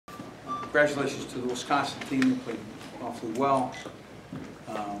Congratulations to the Wisconsin team. They played awfully well.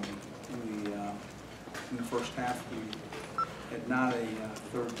 In the first half, we had not a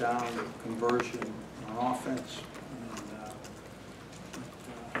third down conversion on offense,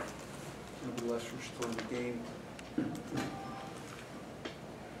 and nevertheless restored the game.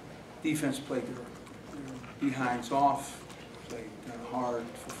 Defense played their behinds off, played hard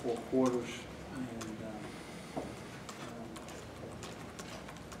for 4 quarters, and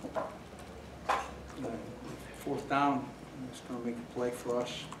fourth down was going to make a play for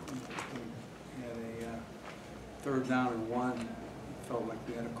us. We had a third down and 1. It felt like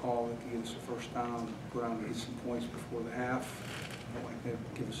we had a call that could give us a first down, go down and get some points before the half. Felt like that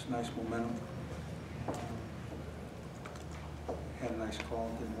would give us nice momentum. Had a nice call,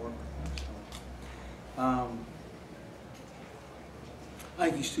 it didn't work. So, I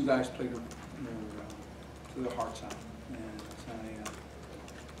think these two guys played to their hearts out, and it's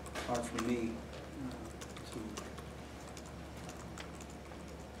hard for me to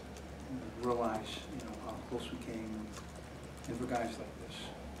realize, how close we came, and for guys like this,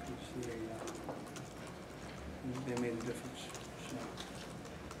 because they made a difference. So,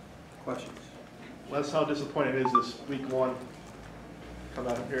 questions? Les, how disappointing is this week 1? Come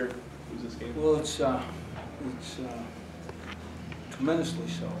out here, lose this game? Well, it's tremendously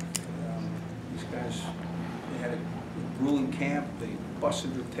so. These guys, they had a grueling camp. They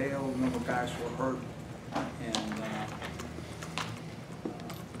busted their tail. A number of guys were hurt, and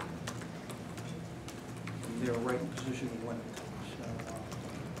they were right in position to win it. So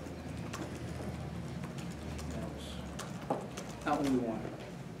it's not what we wanted.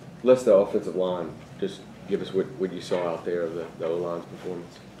 Less the offensive line. Just give us what you saw out there of the O-line's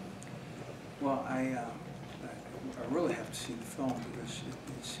performance. Well, I really have to see the film, because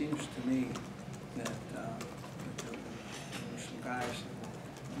it seems to me that there were some guys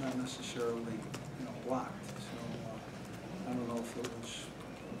that were not necessarily blocked. So I don't know if it was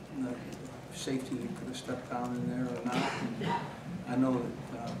safety that could have stepped down in there or not. And I know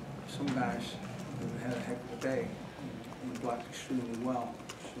that some guys had a heck of a day and blocked extremely well.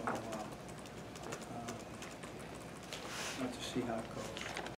 So. Have to see how it goes.